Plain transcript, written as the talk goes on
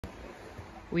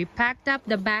We packed up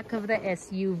the back of the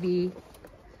SUV.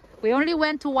 We only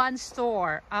went to one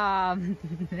store.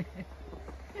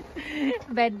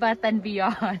 Bed Bath and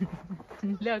Beyond.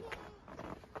 Look.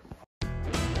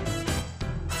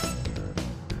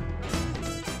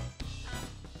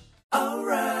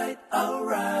 Alright.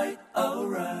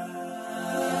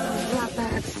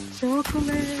 That's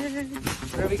chocolate.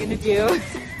 What are we gonna do?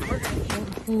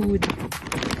 Food.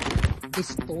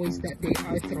 These toys that they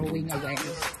are throwing away.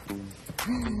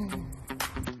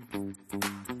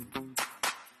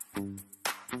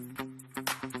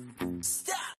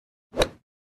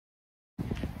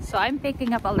 So I'm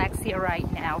picking up Alexia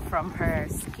right now from her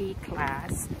ski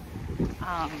class.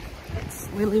 It's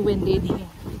really windy in here.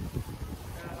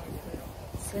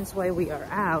 Since while we are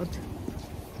out,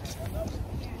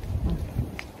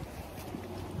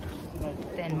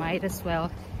 then might as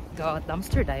well go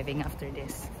dumpster diving after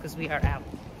this because we are out.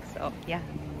 So yeah,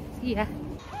 see ya.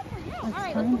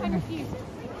 Alright, let's go find a few.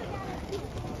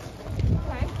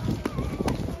 Okay.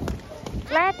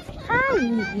 Let's hide.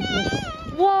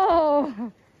 Whoa!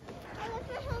 I left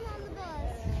my home on the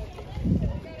bus.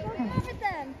 Go grab it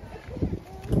then.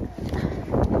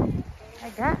 I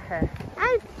got her.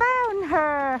 I found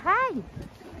her. Hi.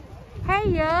 Hey,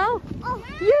 yo. Oh,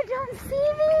 You don't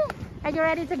see me? Are you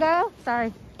ready to go?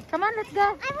 Sorry. Come on, let's go.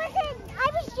 I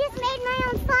was just made my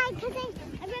own slide because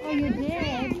I went Oh, you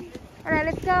did? All right,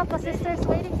 let's go. Because sister's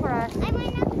waiting for us. I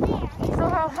went up there. So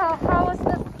how was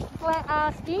the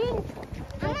skiing?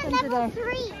 I'm at level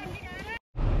 3.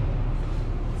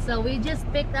 So we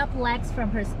just picked up Lex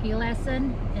from her ski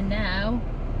lesson, and now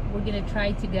we're gonna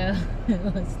try to go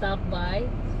stop by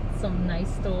some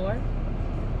nice store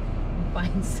and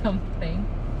find something,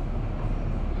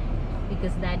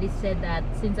 because Daddy said that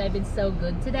since I've been so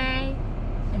good today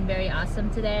and very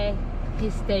awesome today,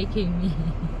 he's taking me.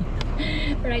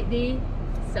 Right, Dee?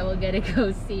 So we're gonna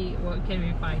go see what can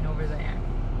we find over there.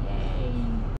 Yay!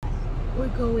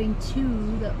 We're going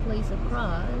to that place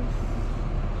across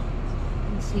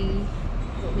and see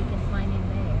what we can find in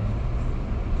there.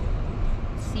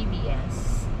 CVS.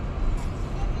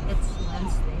 It's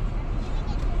Wednesday.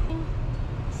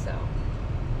 So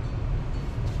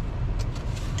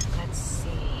let's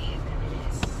see. There it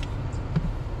is.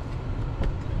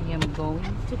 I am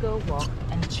going to go walk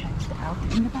and check it out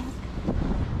in the back.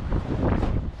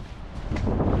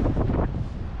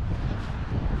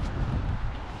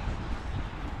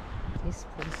 This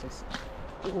place is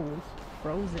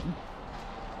frozen.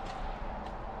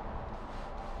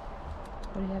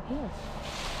 What do you have here?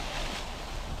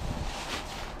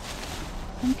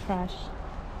 Some trash.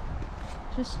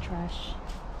 Just trash.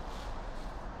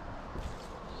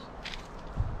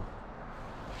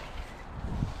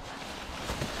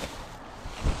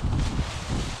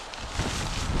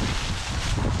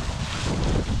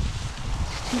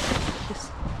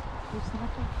 There's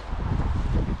nothing.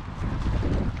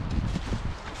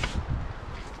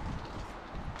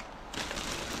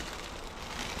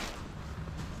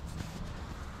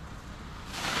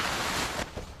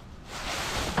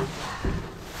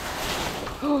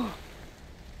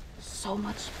 So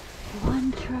much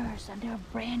plungers, and they're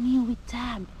brand new with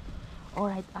tag.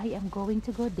 Alright, I am going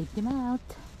to go dig them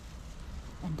out,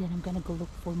 and then I'm gonna go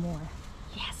look for more.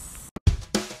 Yes!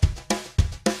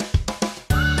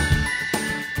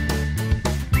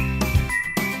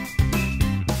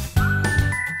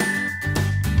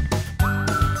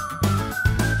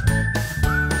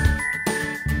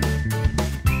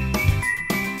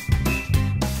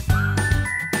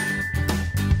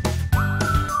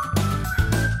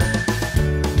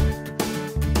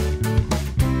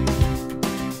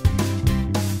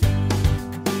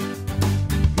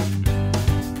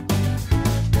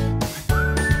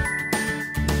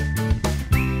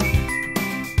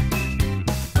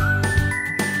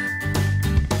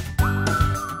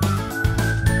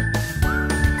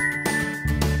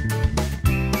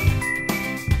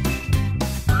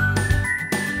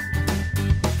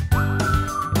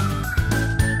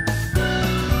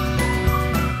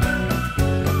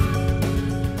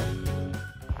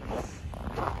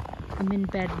 I'm in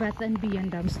Bed Bath and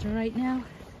Beyond dumpster right now.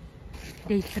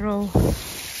 They throw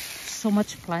so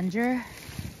much plunger,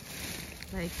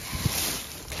 like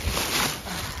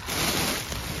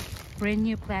brand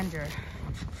new plunger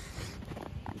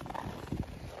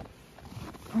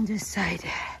on this side.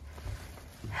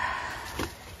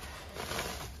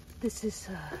 This is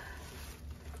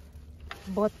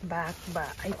bought back, but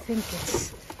I think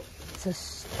it's a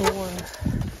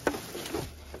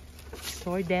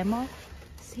store demo.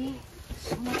 See,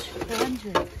 so much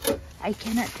plunger. I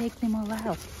cannot take them all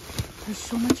out. There's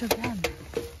so much of them. I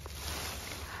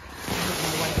don't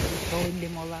know why they throw throwing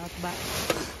them all out, but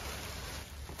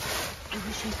I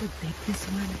wish I could take this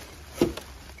one.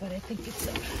 But I think it's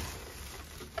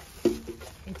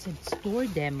a store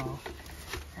demo,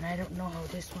 and I don't know how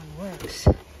this one works.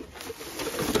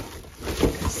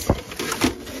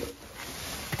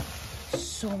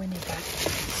 So many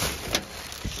batteries,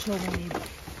 so many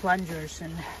plungers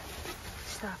and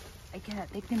stuff. I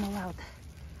cannot take them all out.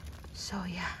 So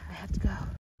yeah, I have to go.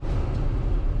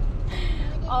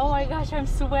 Oh my gosh, I'm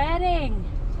sweating.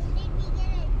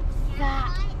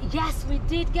 Yes, we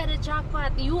did get a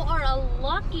jackpot. You are a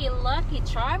lucky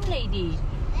charm lady.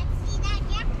 Let's see that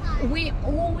jackpot. We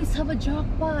always have a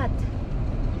jackpot.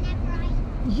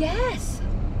 Yes.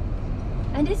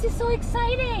 And this is so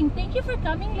exciting. Thank you for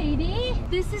coming, lady.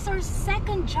 This is our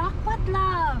second jackpot,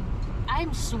 love.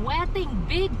 I'm sweating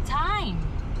big time.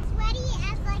 Sweaty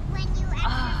as like when you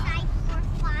exercise for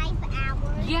 5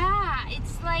 hours. Yeah,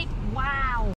 it's like,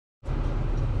 wow.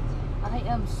 I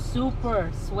am super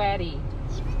sweaty.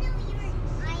 Even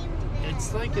though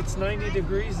It's like it's 90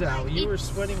 degrees out. You were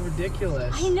sweating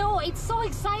ridiculous. I know, it's so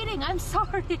exciting. I'm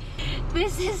sorry.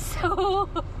 This is so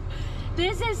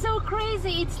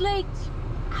crazy. It's like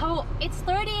how it's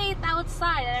 38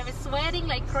 outside and I'm sweating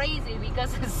like crazy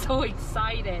because I'm so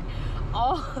excited.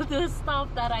 All the stuff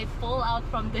that I pull out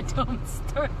from the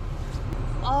dumpster.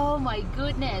 Oh my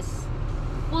goodness.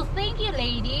 Well, thank you,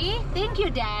 lady. Thank you,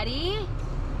 daddy,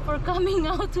 for coming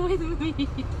out with me.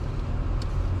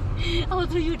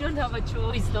 Although you don't have a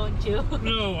choice, don't you?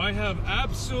 No, I have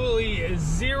absolutely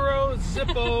zero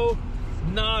zippo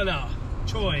nada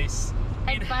choice.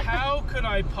 And how could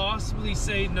I possibly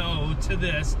say no to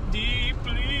this? Dee,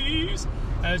 please,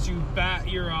 as you bat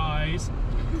your eyes.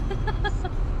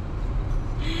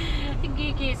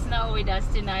 Gigi's not with us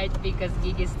tonight because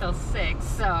Gigi's still sick,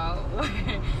 so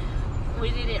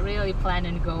we didn't really plan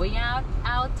on going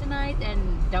out tonight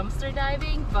and dumpster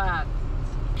diving, but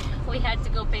we had to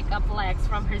go pick up Lex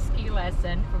from her ski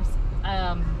lesson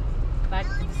from back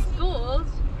to school.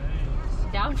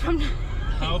 Down from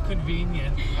How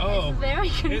convenient. Oh, it's very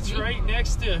convenient. It's right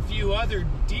next to a few other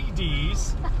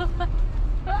DDs.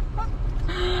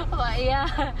 But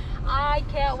yeah, I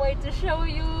can't wait to show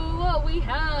you what we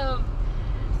have.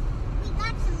 we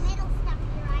got some middle stuff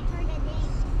here. I heard a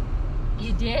ding.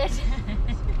 You did?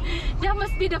 That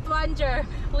must be the plunger.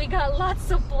 We got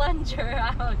lots of plunger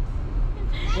out.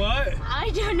 What? I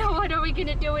don't know what are we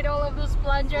gonna do with all of those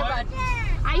plunger, What? but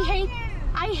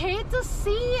I hate to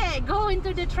see it go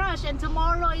into the trash. And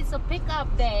tomorrow is a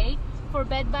pickup day for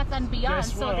Bed Bath and Beyond.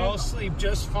 Guess what? I'll sleep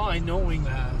just fine knowing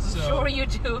that. So. Sure you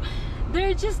do.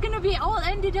 They're just gonna be all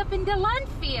ended up in the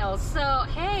landfill. So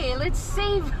hey, let's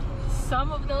save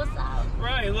some of those out.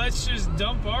 Right, let's just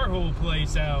dump our whole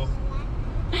place out.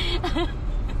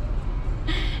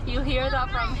 You hear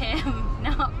that from him,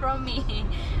 not from me.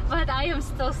 But I am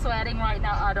still sweating right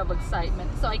now out of excitement.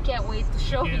 So I can't wait to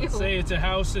show you. Can't say it's a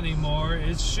house anymore.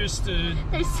 It's just a...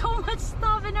 There's so much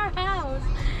stuff in our house.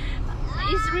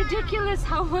 It's ridiculous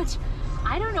how much.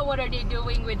 I don't know what are they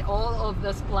doing with all of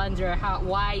this plunger,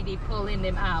 why they pulling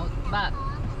them out, but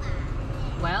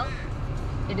well,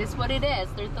 it is what it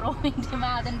is. They're throwing them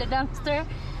out in the dumpster,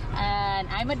 and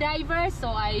I'm a diver, so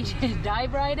I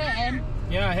dive right in.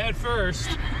 Yeah, head first.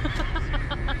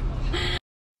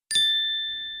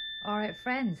 Alright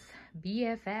friends,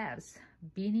 BFFs,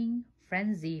 Beaning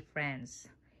Frenzy friends.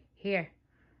 Here,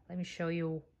 let me show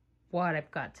you what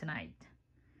I've got tonight.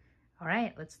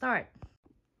 Alright, let's start.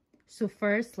 So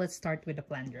first, let's start with the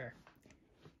plunger.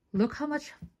 Look how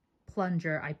much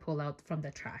plunger I pull out from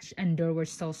the trash. And there were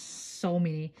still so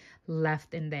many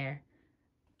left in there.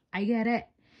 I get it.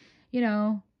 You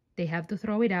know, they have to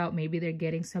throw it out. Maybe they're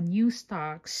getting some new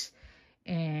stocks.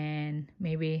 And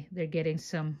maybe they're getting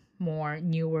some more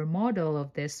newer model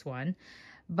of this one.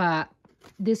 But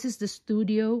this is the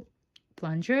studio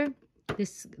plunger.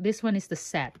 This one is the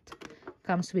set.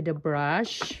 Comes with a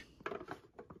brush,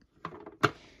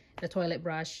 the toilet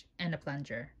brush, and a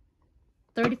plunger.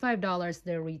 $35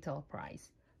 their retail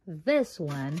price. This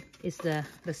one is the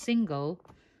single,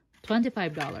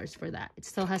 $25 for that. It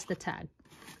still has the tag.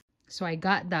 So I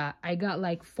got that. I got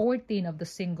like 14 of the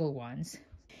single ones.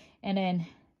 And then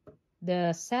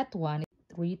the set one,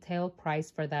 retail price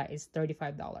for that is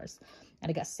 $35. And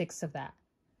I got 6 of that.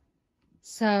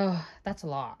 So that's a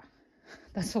lot.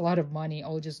 That's a lot of money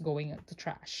all just going into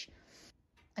trash.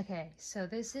 Okay, so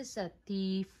this is a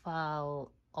Tefal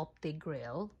Opti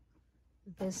grill.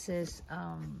 This is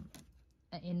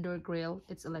an indoor grill.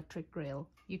 It's electric grill.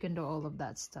 You can do all of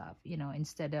that stuff, you know,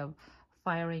 instead of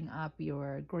firing up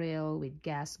your grill with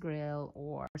gas grill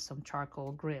or some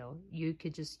charcoal grill. You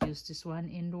could just use this one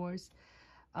indoors.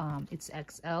 It's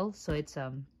XL, so it's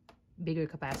bigger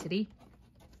capacity,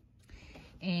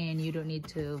 and you don't need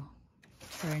to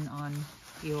turn on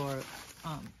your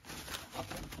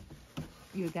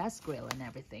gas grill and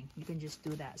everything. You can just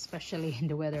do that, especially in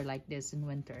the weather like this in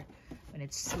winter when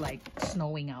it's like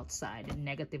snowing outside and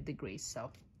negative degrees.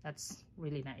 So that's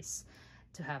really nice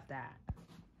to have that.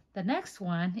 The next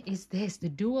one is this, the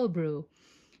dual brew.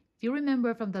 If you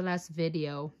remember from the last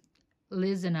video,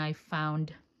 Liz and I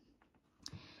found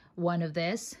one of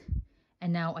this,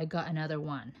 and now I got another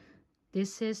one.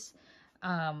 This is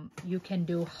you can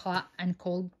do hot and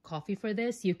cold coffee for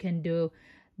this. You can do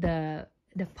the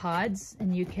pods,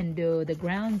 and you can do the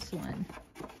grounds one,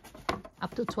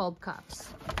 up to 12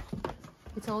 cups.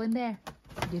 It's all in there.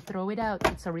 You throw it out,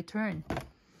 it's a return.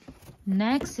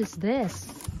 Next is this.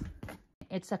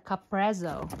 It's a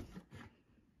Caprezzo.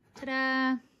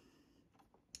 Ta-da!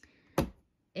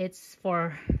 It's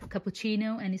for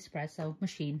cappuccino and espresso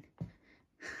machine.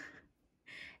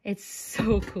 It's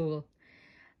so cool.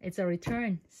 It's a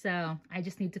return, so I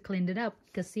just need to clean it up,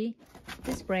 because see,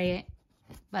 you spray it,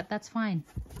 but that's fine.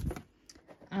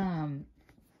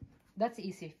 That's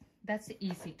easy. That's the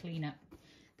easy cleanup.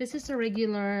 This is a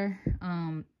regular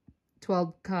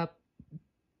 12 cup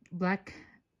Black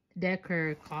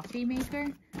Decker coffee maker.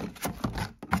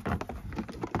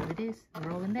 There it is.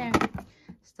 They're all in there.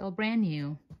 Still brand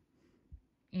new.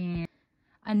 And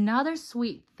another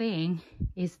sweet thing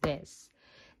is this.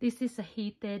 This is a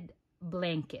heated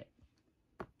blanket.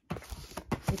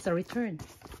 It's a return.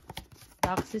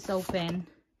 Box is open.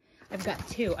 I've got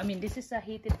two. I mean, this is a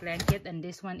heated blanket, and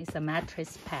this one is a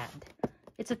mattress pad.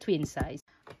 It's a twin size.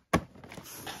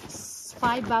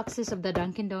 5 boxes of the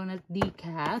Dunkin' Donut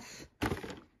decaf,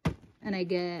 and I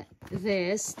get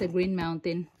this, the Green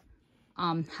Mountain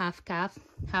half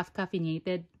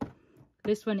caffeinated.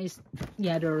 This one is,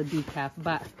 yeah, they're decaf,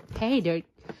 but hey, they're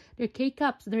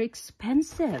K-cups. They're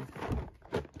expensive,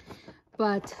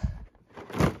 but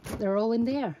they're all in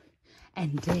there.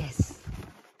 And this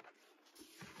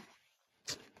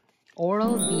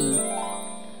Oral-B.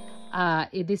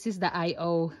 This is the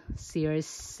IO Series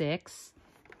 6.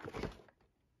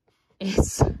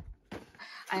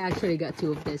 I actually got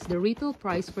 2 of this. The retail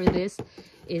price for this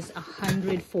is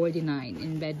 $149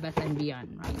 in Bed Bath &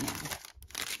 Beyond right now.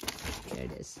 There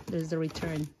it is. There's the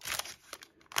return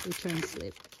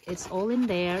slip. It's all in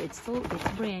there. It's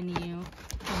brand new.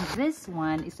 And this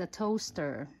one is a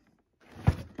toaster.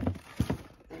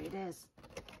 There it is.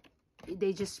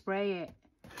 They just spray it.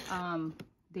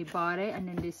 They bought it and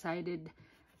then decided,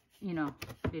 you know,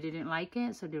 they didn't like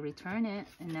it, so they return it,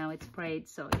 and now it's sprayed.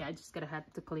 So yeah, I just gotta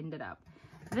have to clean it up.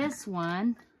 This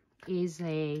one is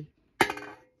a,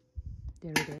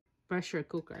 there it is, pressure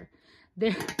cooker.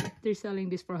 They're selling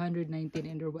this for $119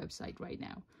 in their website right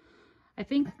now. I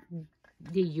think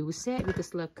they use it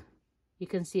because look, you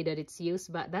can see that it's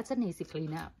used, but that's an easy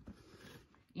cleanup.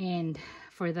 And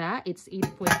for that, it's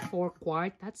 8.4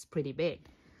 quart. That's pretty big.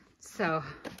 So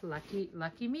lucky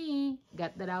me,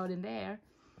 got that out in there.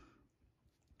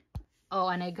 Oh,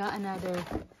 and I got another,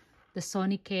 the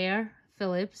Sonicare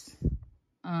Philips.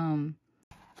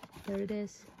 There it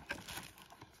is.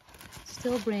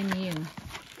 Still brand new.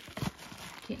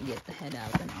 Can't get the head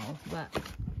out and all, but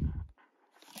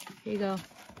here you go.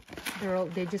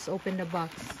 They just opened the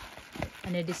box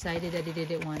and they decided that they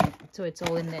didn't want it, so it's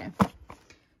all in there.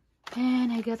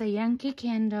 And I got a Yankee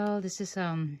candle. This is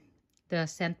the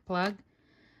scent plug,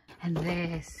 and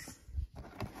this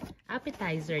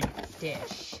appetizer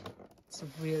dish. It's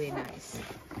really nice.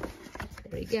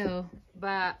 There we go.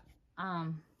 But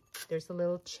there's a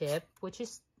little chip, which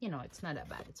is, you know, it's not that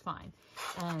bad. It's fine.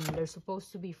 And there's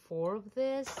supposed to be 4 of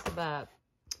this, but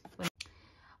when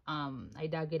I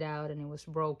dug it out and it was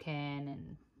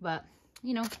broken, but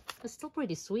you know, it's still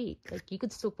pretty sweet. Like, you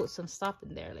could still put some stuff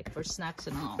in there, like for snacks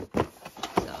and all.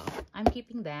 So I'm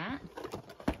keeping that.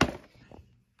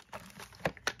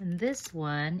 And this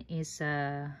one is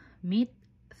a meat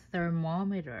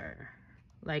thermometer,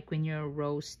 like when you're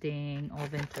roasting,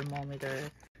 oven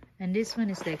thermometer. And this one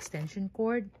is the extension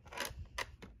cord.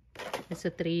 It's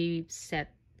a 3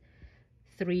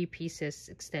 pieces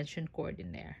extension cord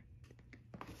in there.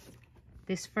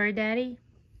 This Fur Daddy,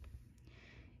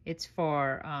 it's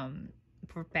for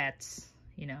pets,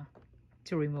 you know,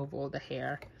 to remove all the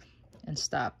hair and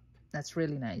stuff. That's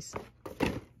really nice.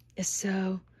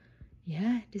 So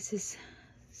yeah, this is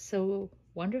so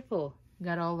wonderful.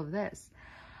 Got all of this.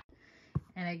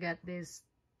 And I got this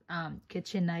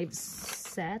kitchen knife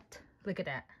set. Look at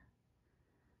that.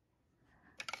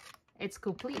 It's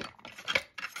complete.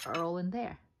 They're all in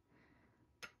there.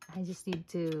 I just need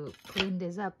to clean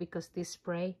this up because this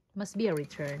spray must be a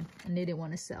return and they didn't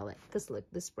want to sell it because look,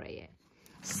 the spray.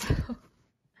 So,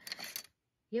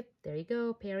 yep, there you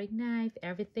go. Paring knife.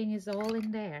 Everything is all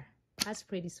in there. That's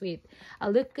pretty sweet.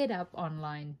 I'll look it up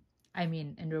online. I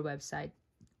mean, in their website.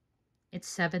 It's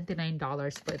 $79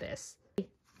 for this.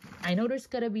 I know there's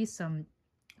gotta be some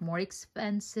more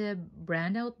expensive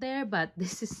brand out there, but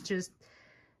this is just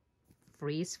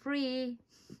freeze-free.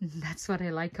 That's what I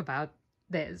like about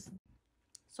this.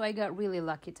 So I got really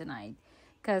lucky tonight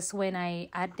because when I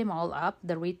add them all up,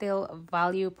 the retail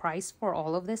value price for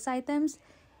all of these items,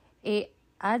 it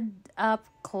add up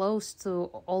close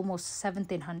to almost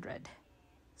 $1,700.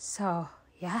 So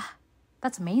yeah,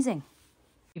 that's amazing.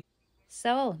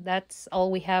 So that's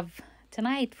all we have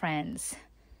tonight, friends.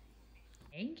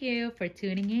 Thank you for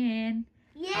tuning in.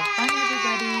 Yay! Have fun,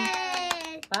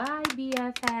 everybody. Bye,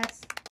 BFFs.